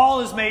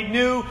 All is made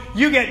new.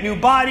 You get new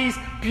bodies,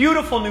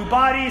 beautiful new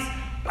bodies.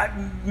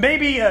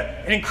 Maybe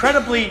an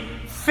incredibly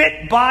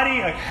fit body,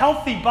 a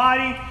healthy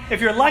body.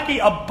 If you're lucky,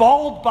 a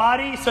bald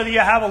body so that you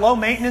have a low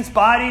maintenance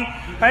body.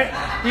 Right?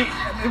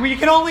 You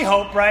can only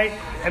hope, right?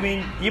 I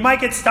mean, you might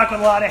get stuck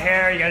with a lot of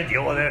hair. You got to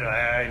deal with it.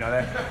 You know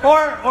that.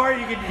 Or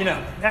you could,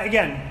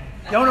 again,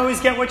 don't always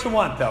get what you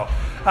want, though.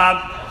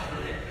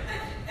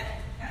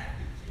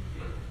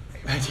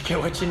 You get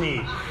what you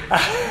need.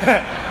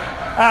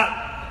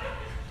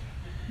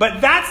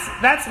 But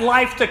that's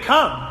life to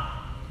come.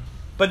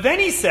 But then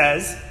he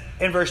says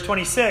in verse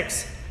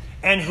 26,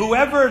 and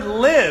whoever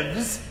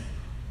lives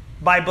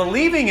by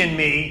believing in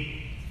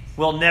me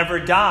will never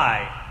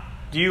die.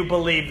 Do you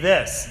believe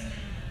this?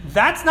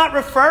 That's not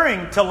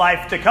referring to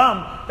life to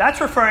come. That's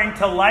referring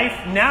to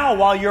life now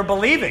while you're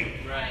believing.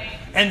 Right.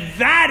 And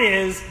that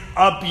is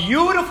a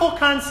beautiful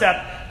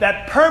concept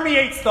that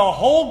permeates the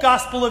whole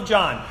Gospel of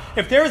John.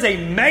 If there is a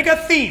mega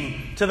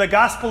theme to the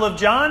Gospel of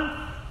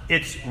John,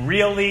 it's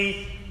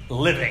really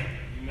living.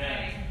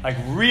 Amen. Like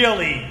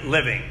really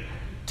living.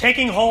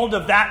 Taking hold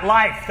of that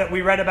life that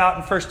we read about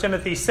in 1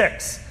 Timothy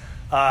 6.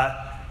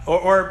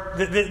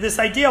 This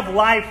idea of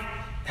life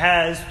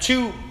has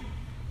two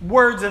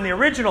words in the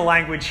original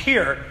language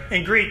here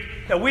in Greek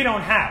that we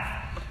don't have.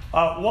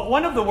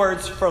 One of the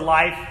words for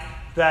life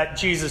that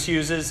Jesus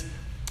uses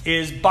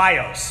is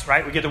bios,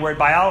 right? We get the word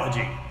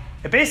biology.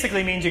 It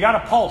basically means you got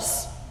a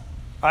pulse,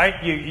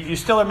 right? You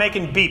still are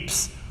making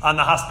beeps on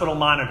the hospital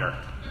monitor.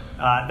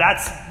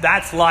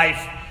 That's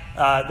life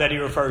that he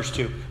refers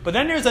to. But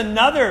then there's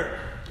another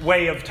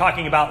way of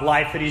talking about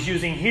life that he's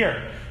using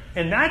here.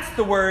 And that's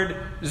the word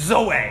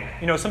Zoe.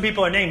 Some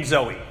people are named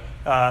Zoe.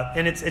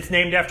 And it's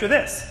named after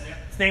this.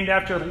 It's named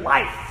after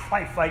life,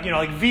 like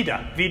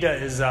Vida. Vida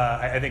is,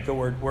 I think, the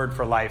word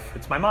for life.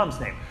 It's my mom's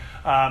name.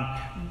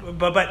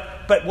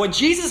 But what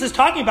Jesus is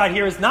talking about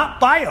here is not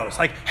bios.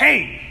 Like,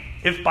 hey,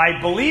 if by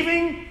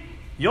believing,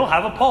 you'll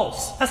have a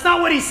pulse. That's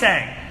not what he's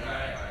saying.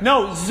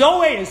 No,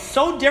 Zoe is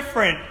so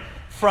different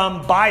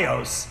from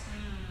bios.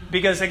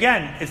 Because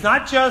again, it's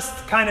not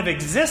just kind of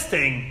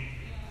existing.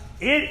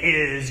 It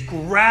is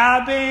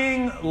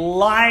grabbing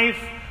life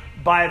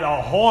by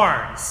the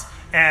horns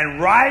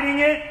and riding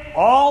it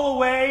all the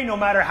way, no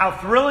matter how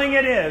thrilling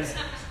it is,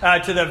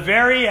 to the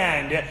very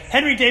end.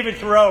 Henry David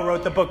Thoreau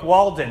wrote the book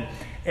Walden.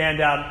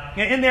 And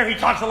in there he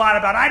talks a lot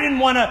about, I didn't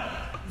want to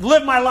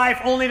live my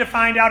life only to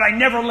find out I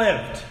never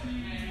lived.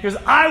 Because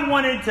I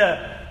wanted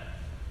to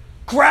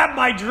grab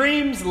my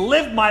dreams,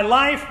 live my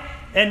life.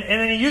 And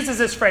then he uses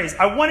this phrase,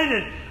 I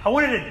wanted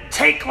to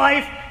take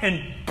life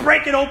and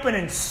break it open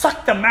and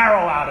suck the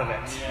marrow out of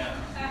it.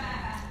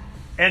 Yeah.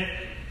 And,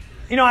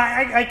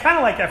 I kind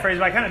of like that phrase,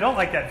 but I kind of don't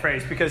like that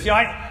phrase because,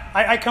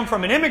 I come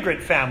from an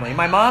immigrant family.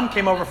 My mom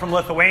came over from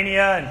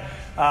Lithuania,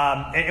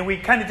 and we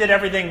kind of did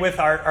everything with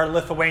our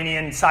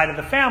Lithuanian side of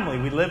the family.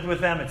 We lived with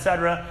them,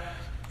 etc.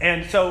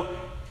 And so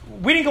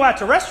we didn't go out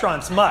to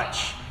restaurants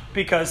much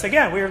because,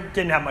 again, we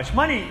didn't have much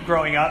money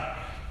growing up.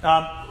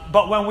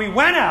 But when we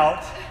went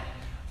out,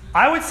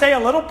 I would say a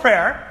little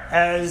prayer,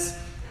 as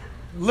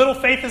little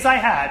faith as I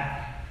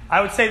had.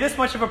 I would say this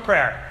much of a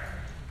prayer.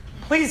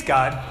 Please,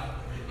 God,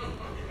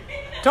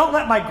 don't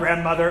let my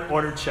grandmother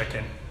order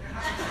chicken.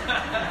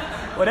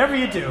 Whatever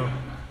you do,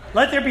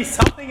 let there be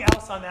something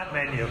else on that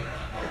menu.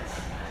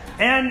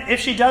 And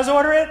if she does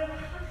order it,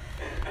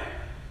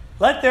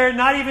 let there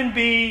not even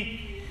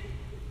be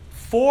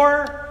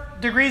 4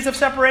 degrees of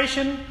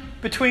separation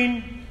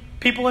between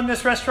people in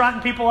this restaurant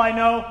and people I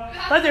know.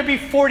 Let there be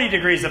 40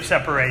 degrees of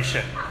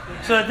separation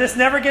so that this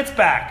never gets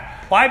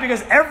back. Why?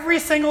 Because every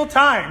single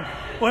time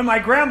when my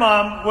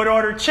grandmom would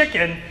order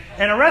chicken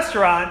in a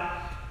restaurant,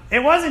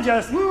 it wasn't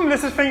just,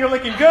 this is finger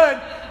licking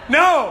good.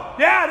 No,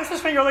 yeah, this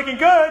is finger licking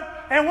good,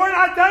 and we're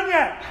not done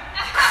yet.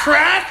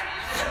 Crack.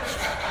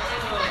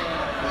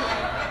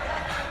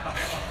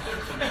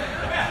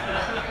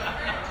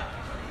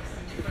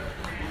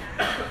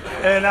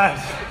 And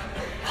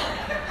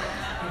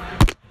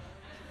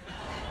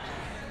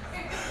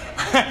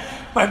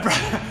my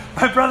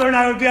brother and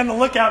I would be on the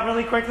lookout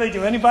really quickly.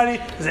 Does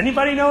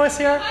anybody know us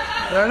here?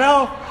 I don't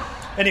know.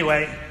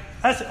 Anyway,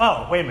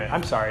 Oh, wait a minute.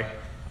 I'm sorry.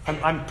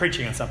 I'm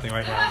preaching on something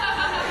right now.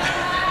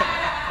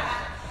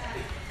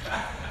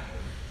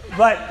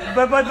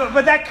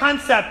 But that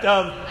concept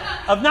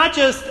of not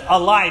just a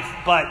life,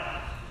 but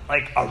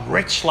like a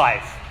rich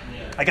life,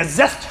 like a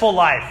zestful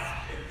life,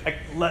 like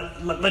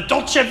la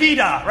dolce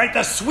vita, right?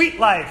 The sweet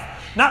life,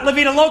 not la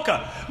vida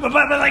loca, but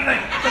like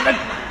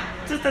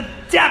just the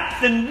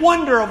depth and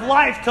wonder of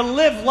life, to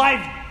live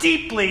life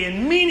deeply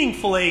and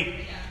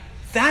meaningfully.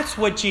 That's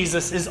what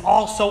Jesus is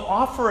also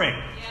offering.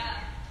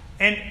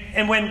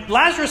 And when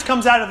Lazarus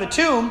comes out of the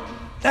tomb,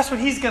 that's what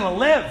he's going to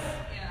live.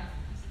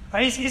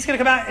 Right? He's going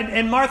to come out,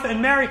 and Martha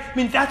and Mary, I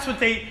mean, that's what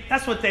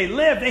they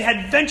lived. They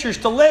had ventures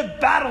to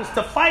live, battles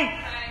to fight,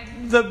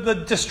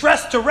 the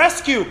distress to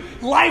rescue,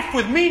 life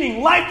with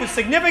meaning, life with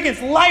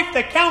significance, life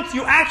that counts.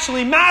 You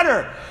actually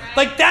matter.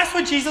 Like, that's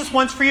what Jesus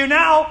wants for you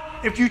now,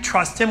 if you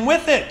trust him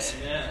with it.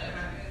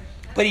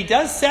 But he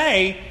does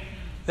say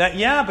that,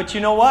 but you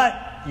know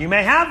what? You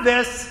may have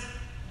this,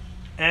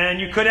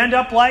 and you could end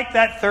up like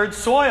that third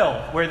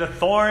soil, where the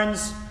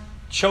thorns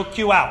choke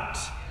you out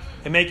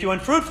and make you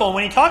unfruitful. And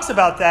when he talks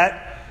about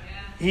that,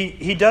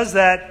 he does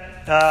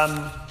that,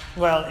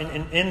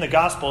 in the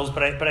Gospels,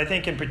 but I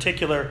think in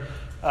particular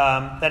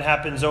that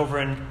happens over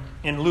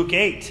in Luke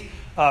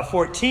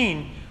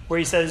 8:14, where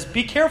he says,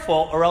 be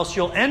careful, or else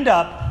you'll end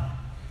up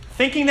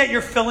thinking that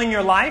you're filling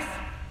your life,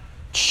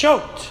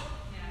 choked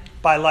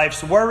by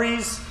life's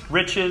worries,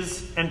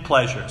 riches, and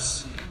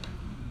pleasures.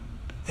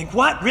 Think,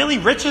 what? Really?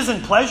 Riches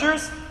and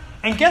pleasures?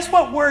 And guess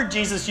what word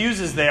Jesus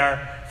uses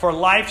there for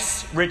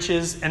life's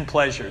riches and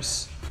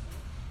pleasures?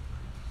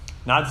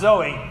 Not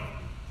Zoe.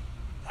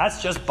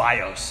 That's just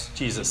bios,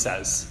 Jesus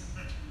says.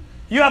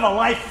 You have a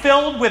life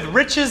filled with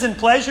riches and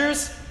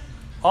pleasures.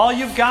 All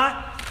you've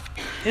got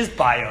is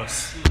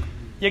bios.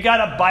 You got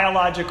a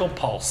biological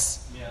pulse.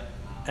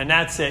 And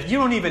that's it. You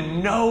don't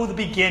even know the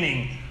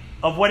beginning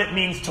of what it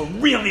means to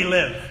really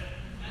live.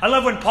 I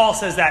love when Paul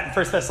says that in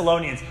 1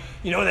 Thessalonians.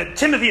 That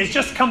Timothy has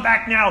just come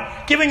back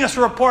now, giving us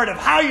a report of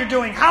how you're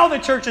doing, how the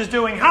church is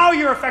doing, how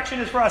your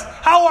affection is for us,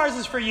 how ours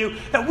is for you,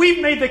 that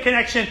we've made the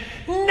connection.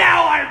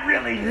 Now I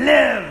really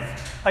live.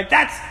 Like,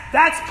 that's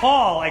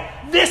Paul.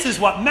 Like, this is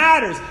what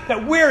matters,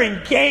 that we're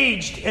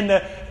engaged in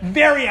the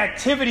very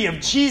activity of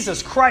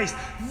Jesus Christ.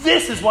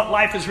 This is what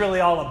life is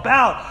really all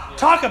about.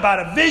 Talk about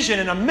a vision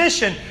and a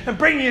mission and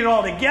bringing it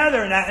all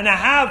together and to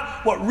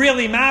have what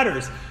really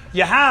matters.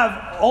 You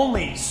have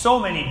only so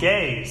many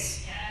days.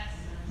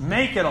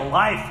 Make it a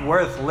life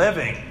worth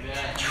living.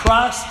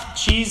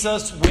 Trust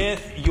Jesus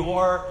with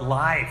your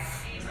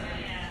life.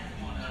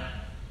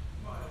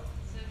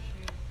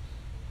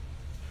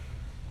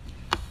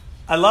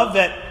 I love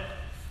that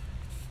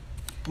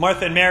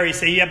Martha and Mary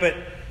say, but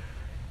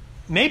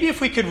maybe if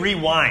we could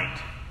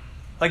rewind.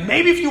 Like,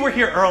 maybe if you were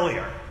here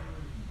earlier,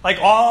 like,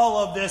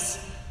 all of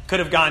this could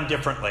have gone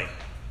differently.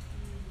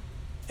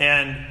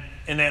 And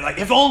they're like,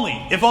 if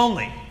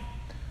only.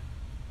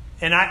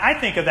 And I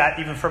think of that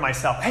even for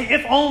myself. Hey,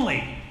 if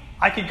only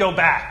I could go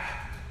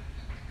back,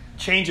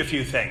 change a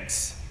few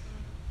things.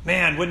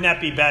 Man, wouldn't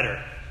that be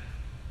better?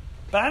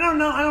 But I don't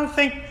know. I don't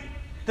think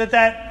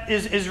that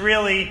is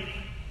really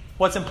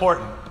what's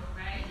important.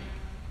 Right.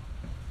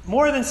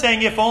 More than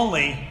saying if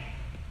only,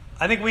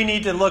 I think we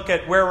need to look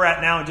at where we're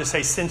at now and just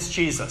say, since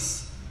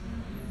Jesus.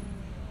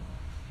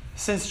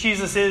 Since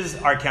Jesus is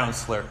our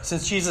counselor.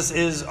 Since Jesus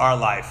is our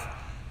life.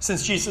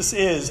 Since Jesus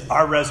is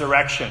our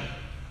resurrection.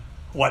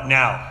 What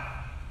now?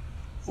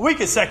 We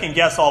could second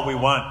guess all we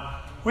want.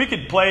 We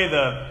could play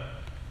the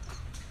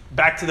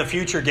Back to the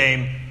Future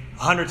game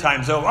 100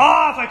 times over. If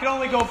I could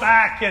only go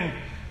back and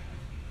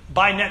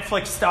buy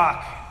Netflix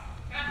stock.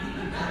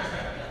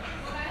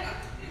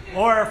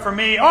 Or for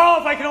me, if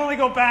I could only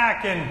go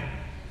back and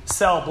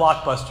sell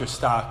Blockbuster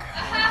stock.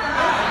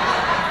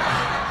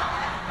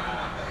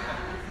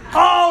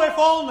 If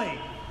only.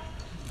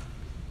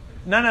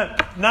 None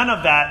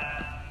of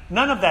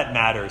that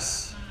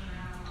matters.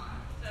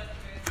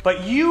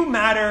 But you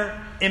matter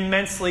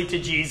immensely to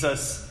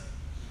Jesus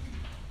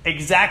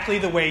exactly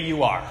the way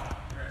you are.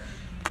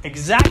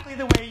 Exactly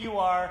the way you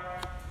are,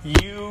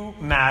 you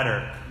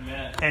matter.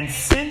 Amen. And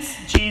since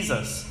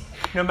Jesus,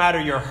 no matter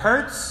your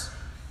hurts,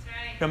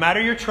 no matter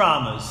your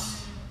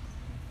traumas,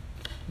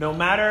 no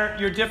matter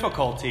your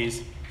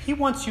difficulties, he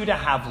wants you to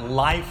have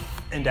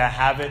life and to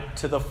have it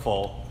to the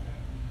full.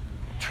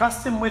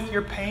 Trust him with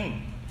your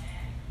pain.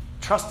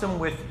 Trust him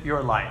with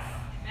your life.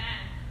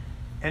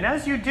 And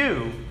as you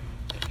do,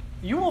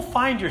 you will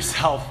find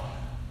yourself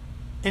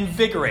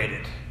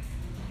invigorated,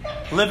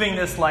 living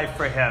this life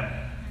for him.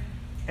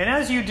 And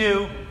as you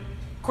do,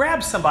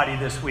 grab somebody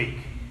this week.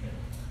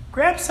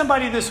 Grab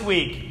somebody this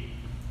week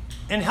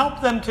and help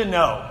them to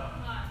know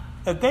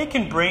that they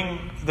can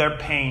bring their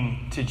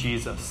pain to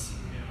Jesus.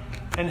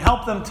 And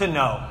help them to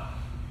know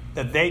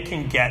that they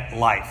can get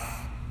life,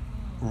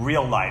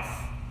 real life,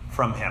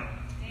 from him.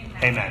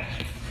 Amen.